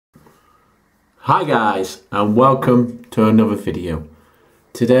Hi guys, and welcome to another video.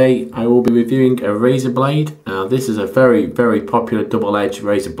 Today I will be reviewing a razor blade. Now this is a very popular double-edged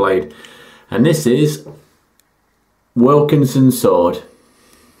razor blade, and this is Wilkinson Sword.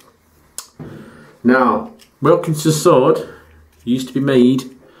 Now Wilkinson Sword used to be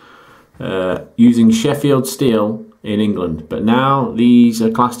made using Sheffield steel in England, but now these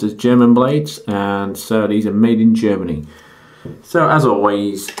are classed as German blades, and so these are made in Germany. So as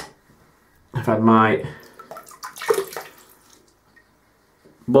always, I've had my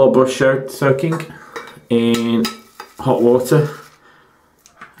ball brush soaking in hot water.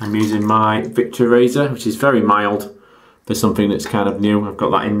 I'm using my Victor razor, which is very mild for something that's kind of new. I've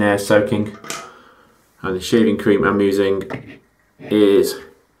got that in there soaking, and the shaving cream I'm using is a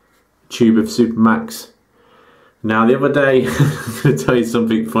tube of Supermax. Now the other day, I'm going to tell you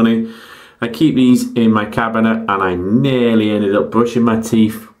something funny. I keep these in my cabinet and I nearly ended up brushing my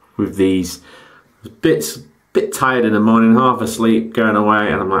teeth with these. I was a bit tired in the morning, half asleep, going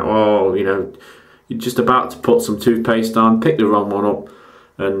away, and I'm like, oh, you know, you're just about to put some toothpaste on, pick the wrong one up,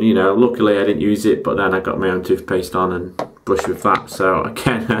 and you know, luckily I didn't use it, but then I got my own toothpaste on and brushed with that. So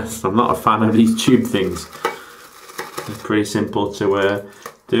again, I'm not a fan of these tube things. They're pretty simple to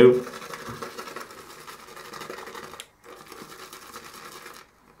do.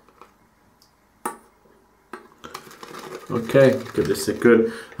 Okay, give this a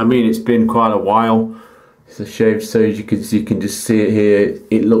good. I mean, it's been quite a while. It's a shave, so as you can just see it here.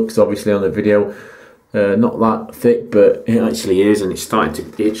 It looks obviously on the video not that thick, but it actually is, and it's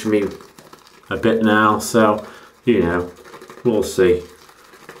starting to itch me a bit now. So you know, we'll see.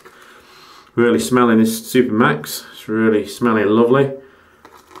 Really smelling this Supermax. It's really smelling lovely.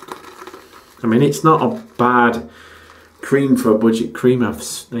 I mean, it's not a bad cream for a budget cream. I've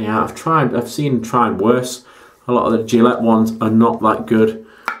seen tried worse. A lot of the Gillette ones are not that good.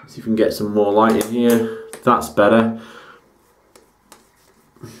 See if we can get some more light in here. That's better.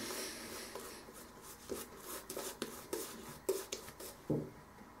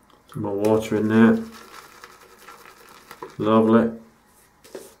 Some more water in there. Lovely.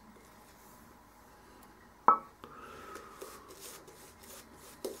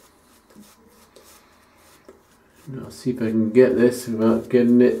 Now see if I can get this without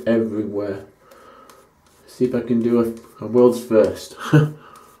getting it everywhere. See if I can do a world's first.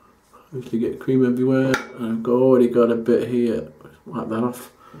 Actually get cream everywhere. I've already got a bit here. Wipe that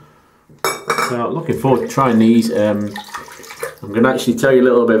off. So looking forward to trying these. I'm going to actually tell you a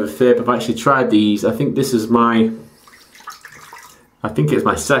little bit of a fib. I've actually tried these. I think this is my. I think it's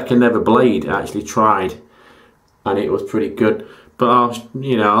my second ever blade I actually tried, and it was pretty good. But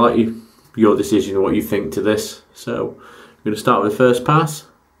I'll let your decision on what you think to this. So I'm going to start with the first pass.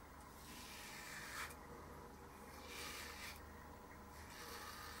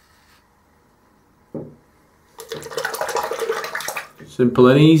 Simple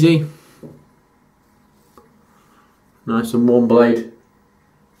and easy. Nice and warm blade.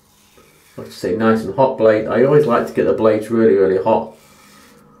 I like to say nice and hot blade. I always like to get the blades really hot,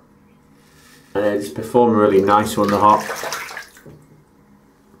 and they just perform really nice when they're hot.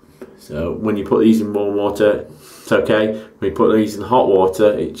 So when you put these in warm water, it's okay. When you put these in hot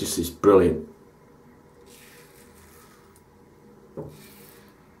water, it just is brilliant.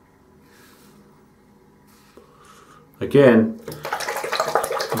 Again,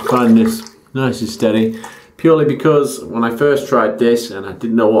 I find this nice and steady, purely because when I first tried this and I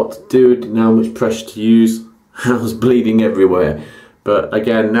didn't know what to do, didn't know how much pressure to use, I was bleeding everywhere. But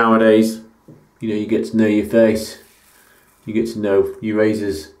again, nowadays, you know, you get to know your face, you get to know your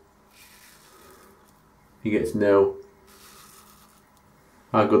razors, you get to know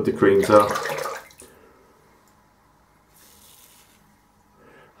how good the creams are.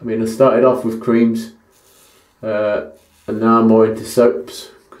 I mean, I started off with creams, and now I'm more into soaps.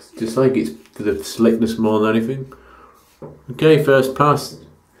 Just like it's for the slickness more than anything. Okay, first pass.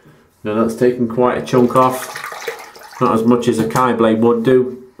 Now that's taken quite a chunk off. Not as much as a Kai blade would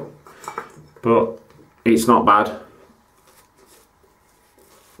do, but it's not bad.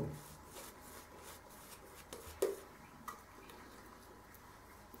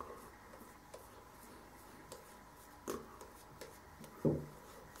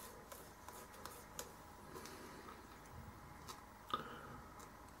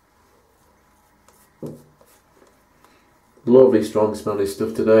 Lovely strong smelling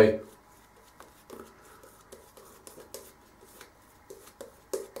stuff today.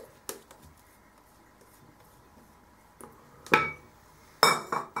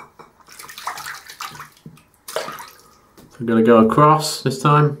 I'm going to go across this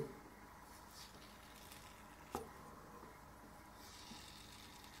time.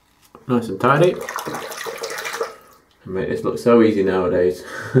 Nice and tidy. Make this look so easy nowadays.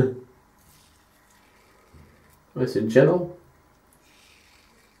 Nice and gentle.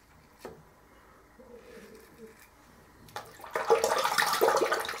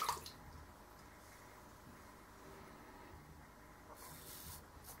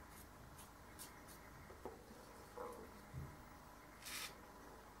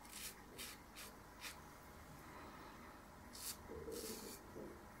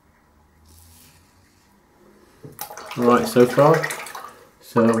 Alright, so far,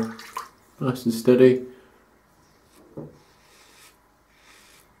 so nice and steady.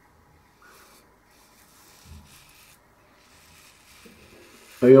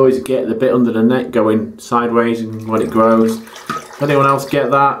 I always get the bit under the neck going sideways and when it grows. Does anyone else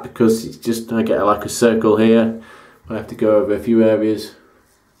get that? Because it's just, I get like a circle here. I have to go over a few areas.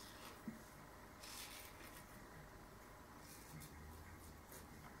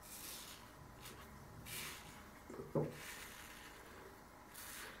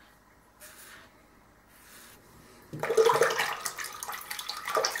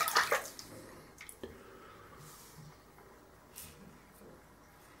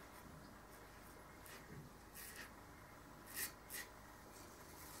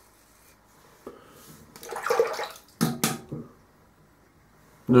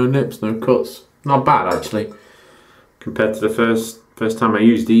 No nips, no cuts. Not bad actually, compared to the first time I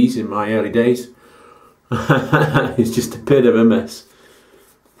used these in my early days. It's just a bit of a mess.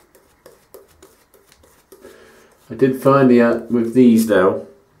 I did find with these though,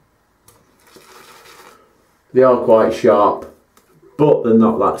 they are quite sharp, but they're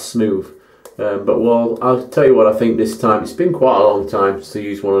not that smooth. But well, I'll tell you what I think this time. It's been quite a long time since I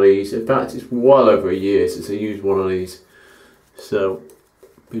used one of these. In fact, it's well over a year since I used one of these. So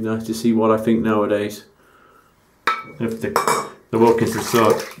be nice to see what I think nowadays. If the Wilkinson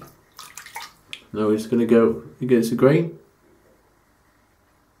sword. Now we're just going to go against the grain.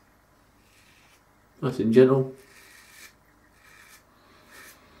 Nice and gentle.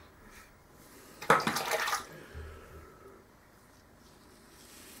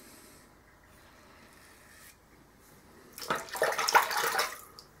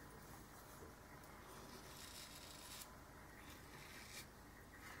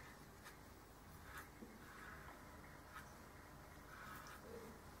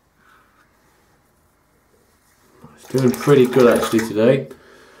 Doing pretty good actually today.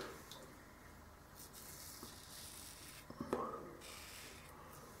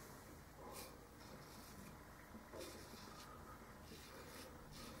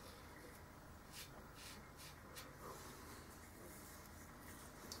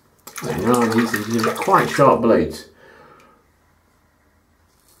 These are quite sharp blades.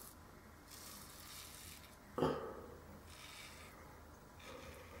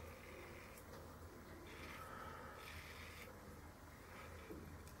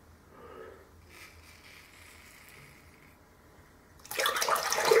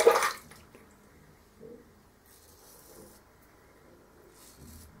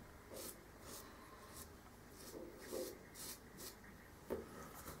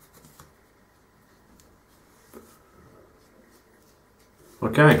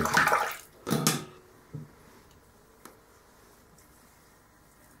 Okay.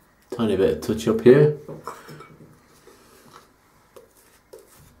 Tiny bit of touch up here.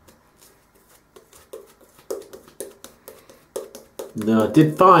 Now I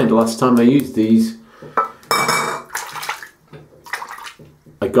did find last time I used these,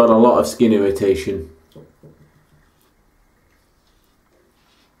 I got a lot of skin irritation.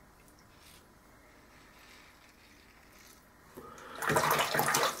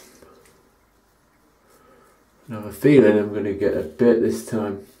 I have a feeling I'm going to get a bit this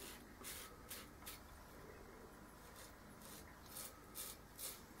time.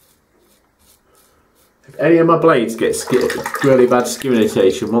 If any of my blades get really bad skin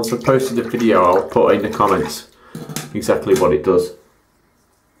irritation, once I've posted the video I'll put in the comments exactly what it does.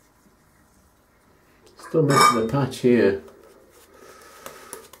 Still missing the patch here.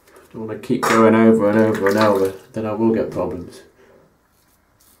 Don't want to keep going over and over and over, then I will get problems.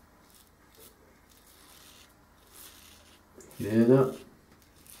 You hear that?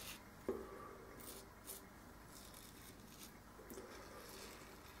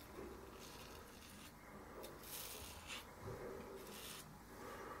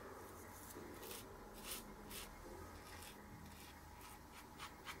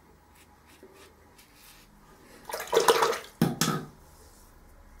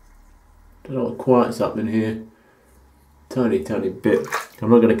 Don't know what quite is happening here. Tiny bit. I'm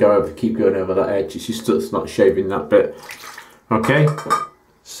not going to keep going over that edge. It's just not shaving that bit. Okay,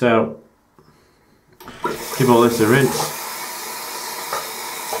 So give all this a rinse.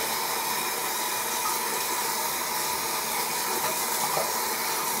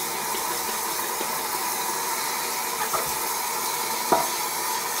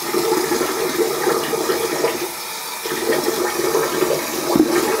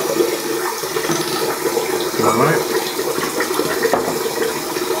 Alright.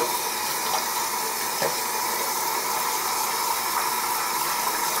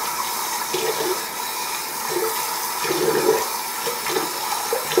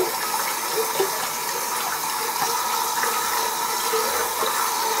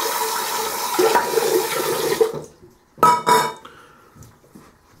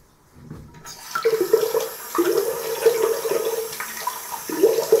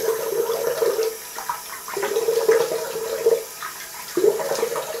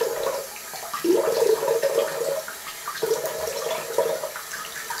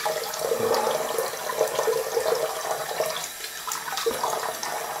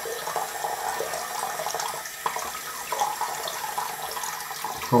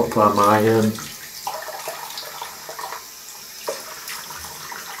 Hot by my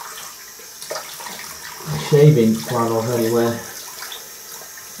shaving flannel anywhere.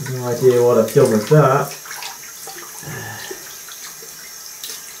 No idea what I've done with that.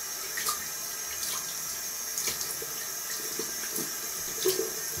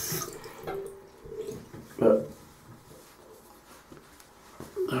 But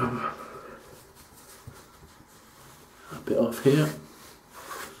a bit off here.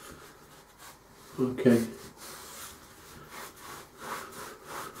 Okay.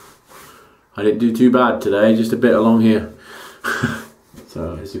 I didn't do too bad today, just a bit along here.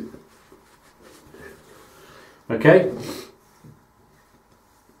 So, okay.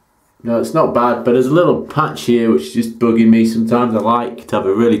 No, it's not bad, but there's a little patch here which is just bugging me. Sometimes I like to have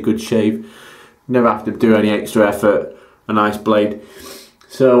a really good shave. Never have to do any extra effort. A nice blade.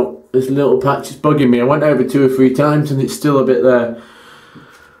 So, this little patch is bugging me. I went over 2 or 3 times and it's still a bit there.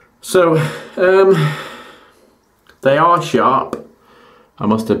 So, they are sharp, I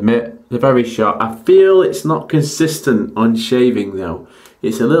must admit. They're very sharp. I feel it's not consistent on shaving though.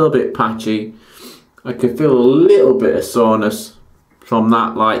 It's a little bit patchy. I can feel a little bit of soreness from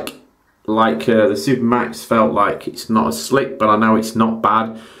that, like the Super Max felt like it's not as slick, but I know it's not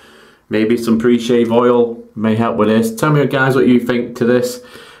bad. Maybe some pre-shave oil may help with this. Tell me guys what you think to this.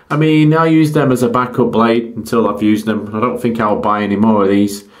 I mean, I use them as a backup blade until I've used them. I don't think I'll buy any more of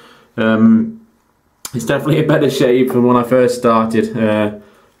these. It's definitely a better shave than when I first started.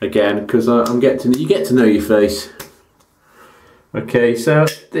 Again, because you get to know your face. Okay, so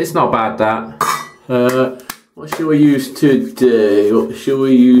it's not bad that. What shall we use today? What shall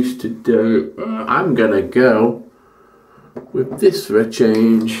we use today? I'm gonna go with this for a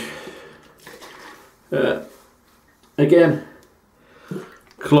change. Again,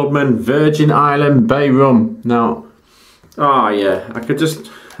 Clubman Virgin Island Bay Rum. Now, oh yeah, I could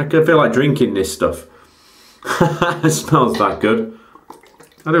feel like drinking this stuff. It smells that good.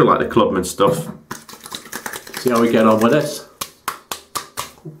 I do like the Clubman stuff. See how we get on with this.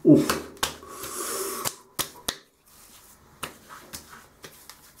 Oof.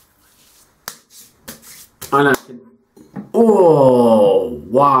 And I can, oh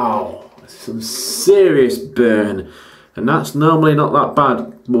wow, some serious burn, and that's normally not that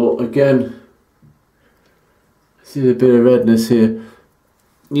bad, but again, I see a bit of redness here.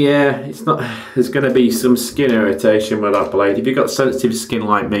 Yeah, it's not. There's going to be some skin irritation with that blade. If you've got sensitive skin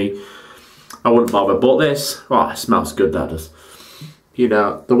like me, I wouldn't bother. But this, oh, it smells good. That does. You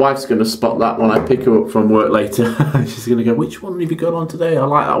know, the wife's going to spot that when I pick her up from work later. She's going to go, "Which one have you got on today? I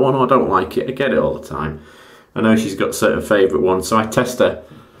like that one, or I don't like it." I get it all the time. I know she's got certain favourite ones, so I test her.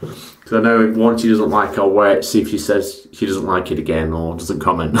 Because I know if one she doesn't like, I'll wear it, see if she says she doesn't like it again or doesn't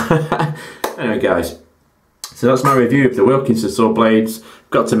comment. Anyway, guys. So that's my review of the Wilkinson sword blades.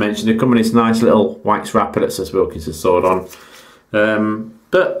 Got to mention they come in this nice little wax wrapper that says Wilkinson sword on.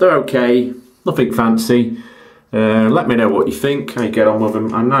 But they're okay, nothing fancy. Let me know what you think, how you get on with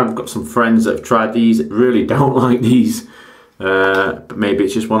them. I know I've got some friends that have tried these that really don't like these. But maybe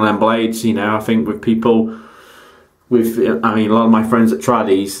it's just one of them blades, you know. I think with people with, I mean, a lot of my friends that try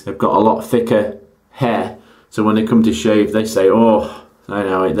these, they've got a lot thicker hair. So when they come to shave, they say, oh, I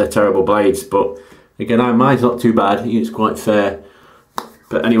know, they're terrible blades. But again, mine's not too bad, it's quite fair.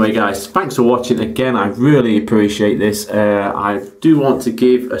 But anyway guys, thanks for watching again. I really appreciate this. I do want to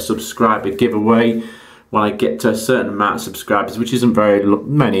give a subscriber giveaway when I get to a certain amount of subscribers, which isn't very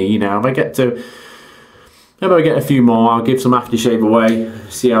many, you know. If I get a few more, I'll give some aftershave away,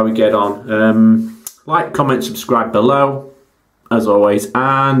 see how we get on. Like, comment, subscribe below. as always.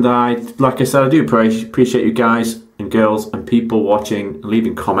 And like I said, I do appreciate you guys and girls and people watching,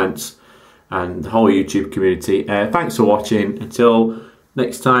 leaving comments, and the whole YouTube community. Thanks for watching. Until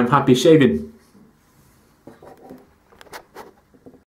next time, happy shaving.